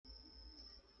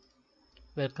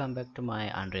Welcome back to my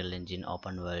Unreal Engine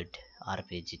open world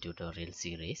RPG tutorial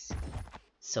series.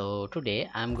 So today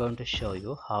I'm going to show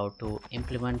you how to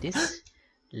implement this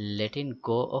letting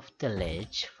go of the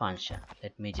ledge function.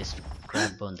 Let me just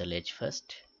grab on the ledge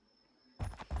first.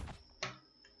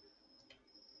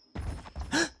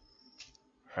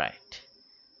 Right.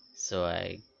 So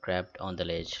I grabbed on the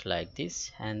ledge like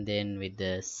this, and then with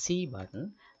the C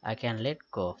button I can let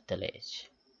go of the ledge.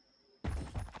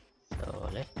 So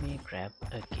let me grab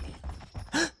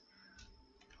again.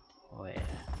 Where?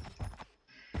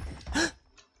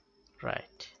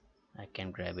 Right. I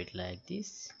can grab it like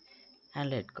this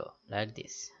and let go like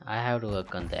this. I have to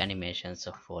work on the animations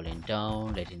of falling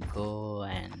down, letting go,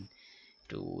 and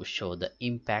to show the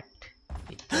impact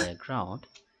with the ground.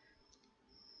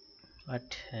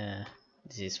 But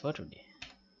this is for today.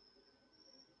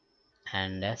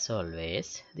 And as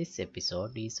always, this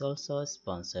episode is also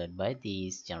sponsored by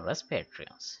these generous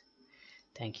Patreons.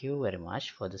 Thank you very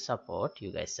much for the support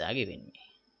you guys are giving me.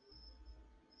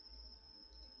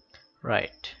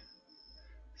 Right.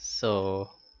 So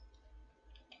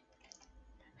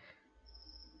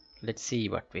let's see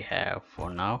what we have for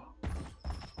now.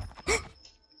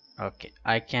 Okay,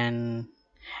 I can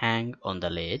hang on the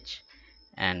ledge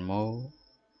and move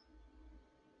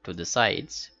to the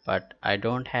sides, but I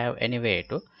don't have any way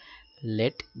to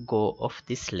let go of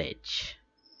this ledge.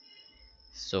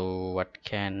 So what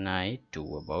can I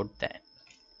do about that?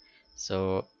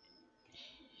 So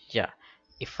yeah,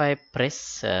 if I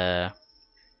press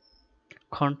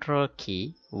Control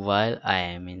key while I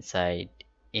am inside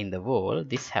in the wall,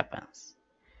 this happens.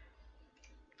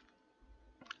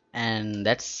 And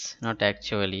that's not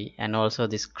actually, and also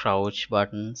this crouch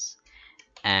buttons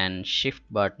and shift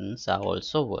buttons are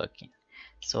also working.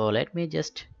 So let me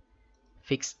just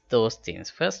fix those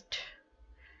things first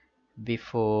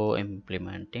before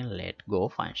implementing let go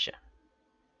function.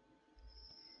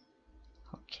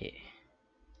 Okay.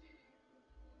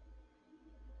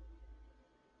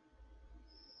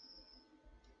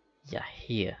 Yeah,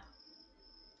 here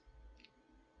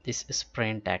this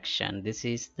sprint action, this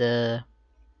is the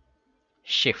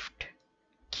shift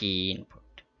key input.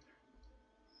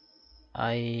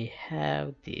 I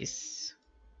have this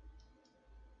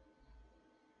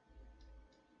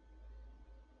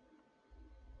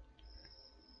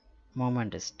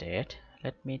moment state.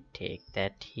 Let me take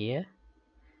that here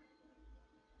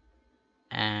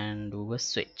and do a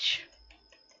switch.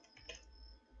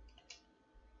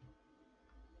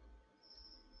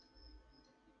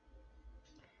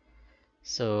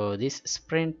 So this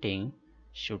sprinting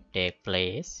should take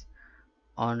place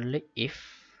only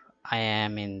if I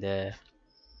am in the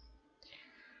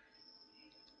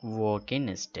walk-in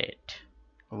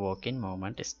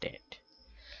moment state.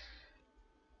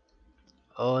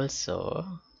 Also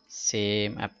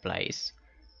same applies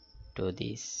to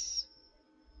this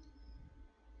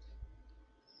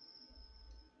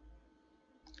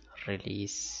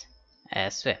release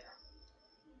as well.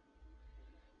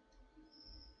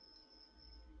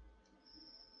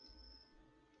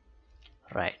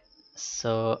 Right,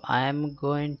 so I'm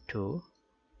going to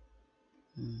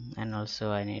and also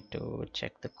I need to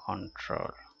check the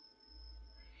control.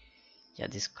 Yeah,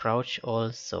 this crouch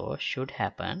also should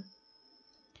happen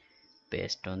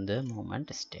based on the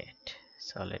moment state.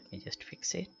 So let me just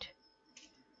fix it.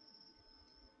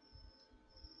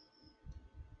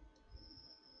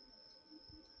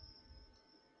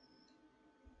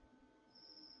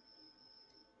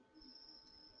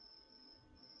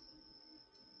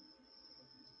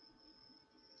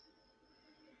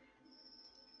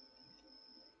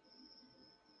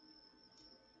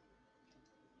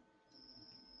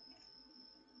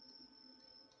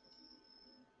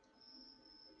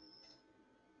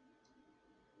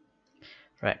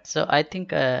 Right, so I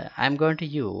think I'm going to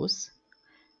use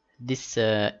this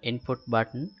input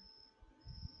button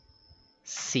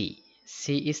C.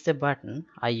 C is the button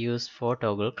I use for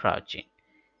toggle crouching.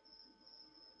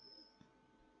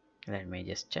 Let me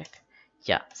just check.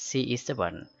 Yeah, C is the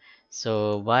button.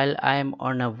 So while I'm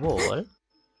on a wall,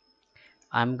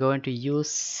 I'm going to use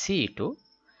C to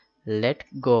let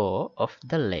go of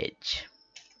the ledge.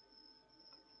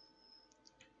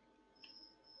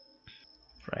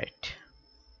 Right.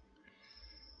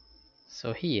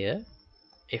 So here,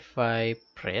 if I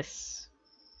press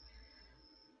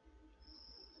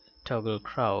toggle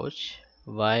crouch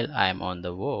while I'm on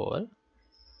the wall,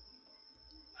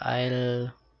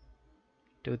 I'll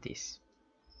do this.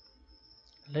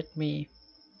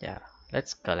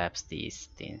 Let's collapse these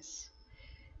things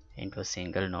into a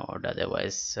single node,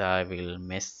 otherwise I will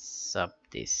mess up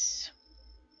this.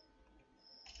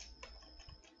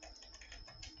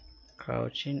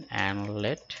 crouching and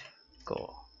let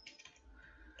go.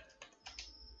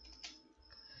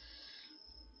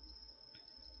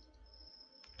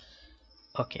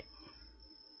 Okay,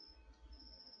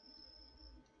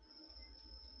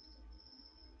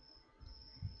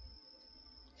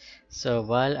 so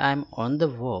while I'm on the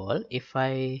wall, if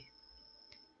I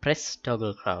press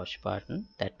toggle crouch button,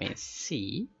 that means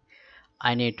C,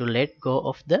 I need to let go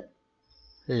of the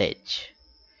ledge.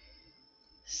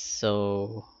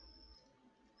 So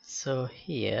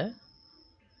here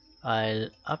I'll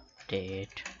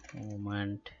update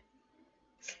movement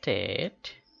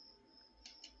state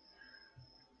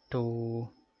to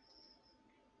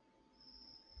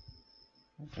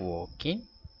walking.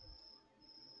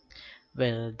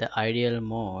 Well, the ideal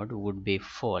mode would be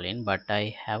falling, but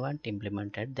I haven't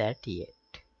implemented that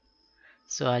yet.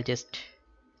 So I'll just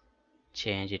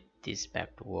change this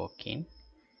back to walking,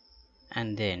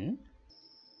 and then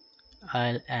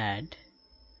I'll add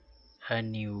a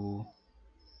new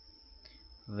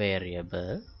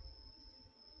variable.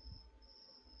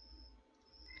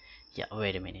 Yeah,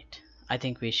 wait a minute. I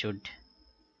think we should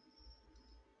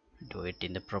do it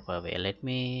in the proper way. Let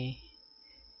me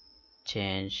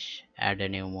add a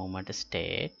new movement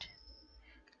state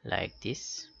like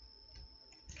this,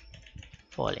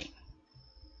 falling,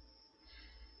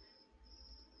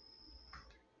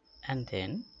 and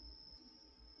then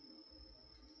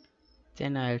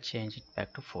I'll change it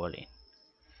back to falling.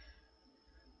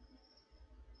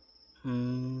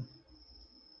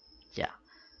 Yeah,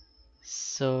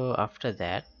 so after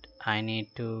that I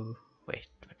need to wait,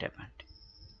 what happened?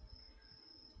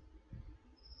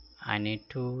 I need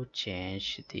to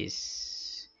change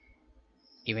this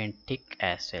event tick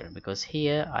as well, because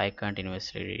here I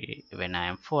continuously, when I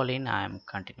am falling, I am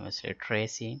continuously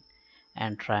tracing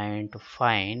and trying to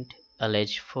find a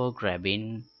ledge for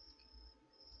grabbing,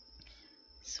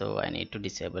 so I need to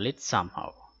disable it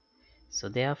somehow. So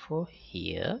therefore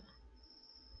here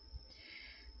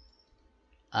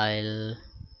I'll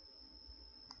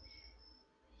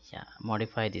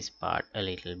modify this part a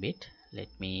little bit. Let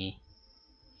me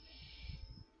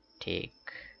take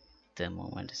the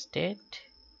movement state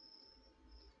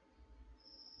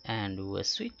and do a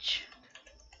switch.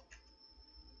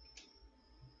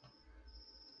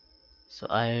 So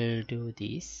I'll do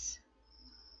this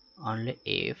only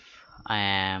if I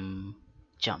am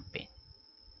jumping.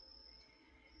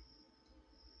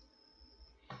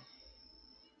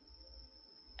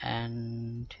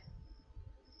 And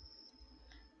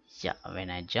yeah,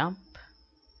 when I jump,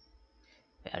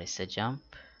 where is the jump?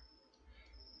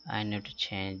 I need to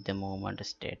change the movement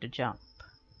state to jump.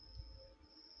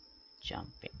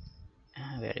 Jumping.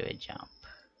 Where do I jump?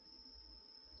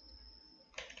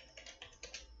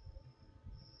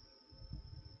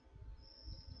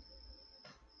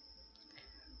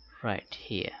 Right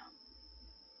here.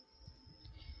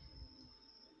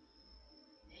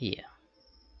 Here.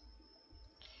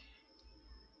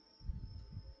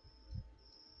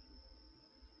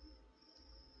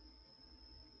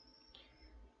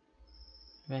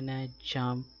 When I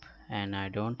jump and I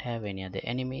don't have any other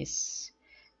enemies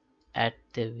at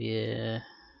the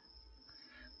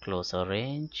closer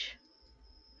range,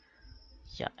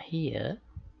 yeah, here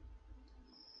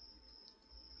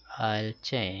I'll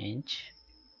change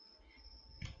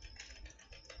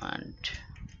and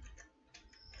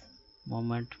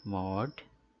movement mode,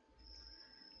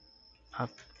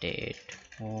 update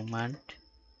movement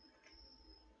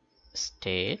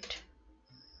state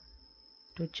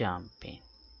to jumping,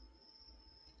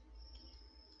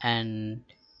 and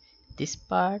this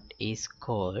part is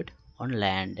called on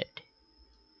landed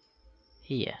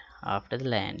here after the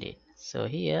landing. So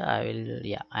here I will,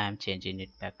 I am changing it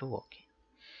back to walking.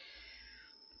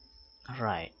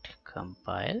 Right,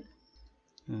 compile.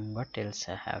 What else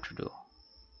I have to do?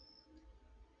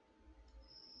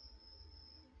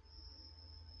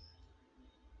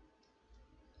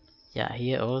 Yeah,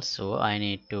 here also I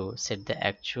need to set the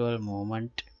actual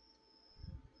movement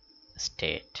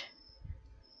state.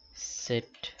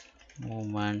 Set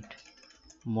movement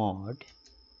mode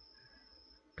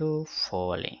to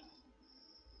falling.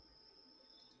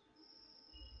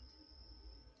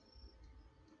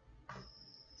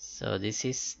 So this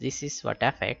is what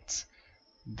affects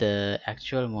the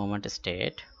actual movement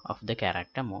state of the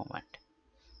character movement,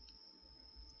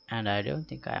 and I don't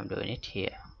think I am doing it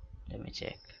here. Let me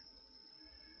check.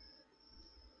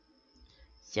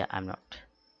 Yeah, I'm not.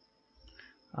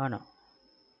 Oh no.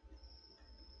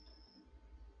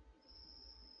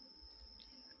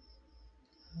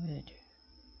 Wait.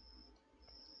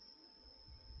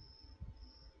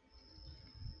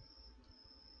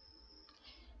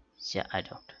 Yeah, I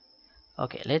don't.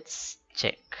 Okay, let's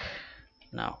check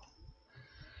now.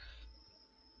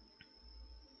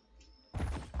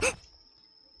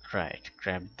 Right,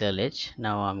 grab the ledge.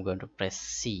 Now I'm going to press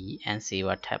C and see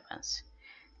what happens.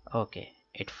 Okay,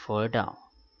 it fall down.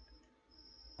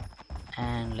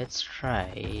 And let's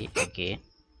try again.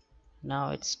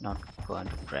 Now it's not going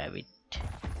to grab it.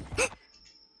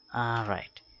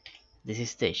 Alright, this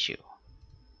is the issue.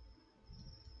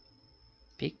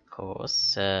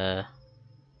 Because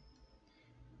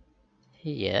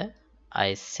here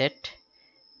I set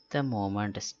the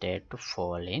moment state to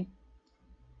falling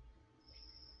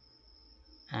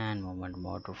and moment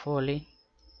mode to falling.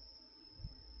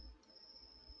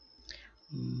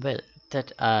 Well,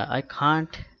 that I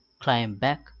can't climb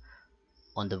back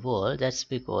on the wall. That's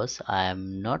because I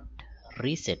am not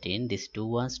resetting this do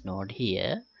once node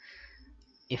here.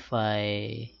 If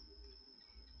I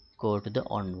go to the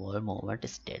on wall moment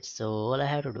state, so all I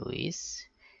have to do is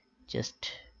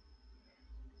just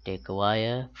take a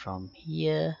wire from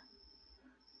here.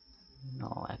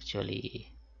 No,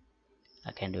 actually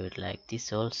I can do it like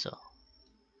this also.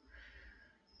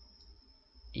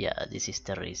 Yeah, this is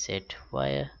the reset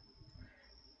wire.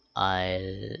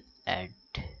 I'll add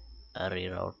a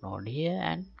reroute node here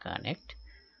and connect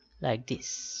like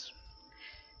this.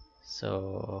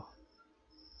 So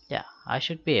yeah, I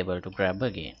should be able to grab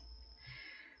again.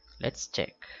 Let's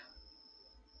check.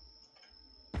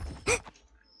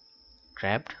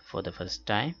 Grabbed for the first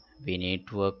time. We need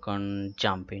to work on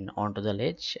jumping onto the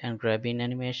ledge and grabbing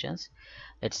animations.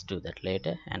 Let's do that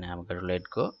later, and I'm gonna let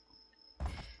go.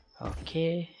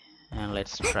 Okay, and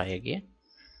let's try again.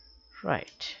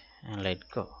 Right, and let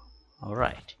go.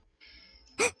 Alright,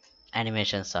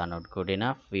 animations are not good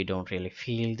enough. We don't really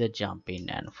feel the jumping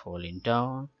and falling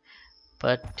down,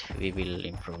 but we will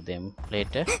improve them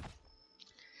later.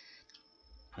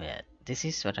 Yeah, this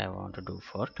is what I want to do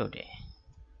for today.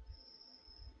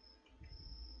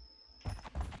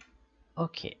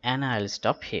 Okay, and I'll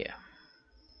stop here.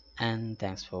 And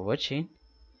thanks for watching.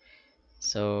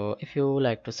 So if you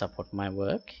like to support my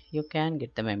work, you can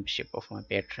get the membership of my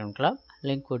Patreon club.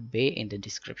 Link would be in the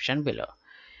description below.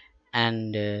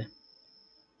 And yeah,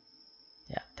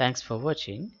 thanks for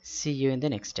watching. See you in the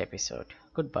next episode.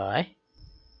 Goodbye.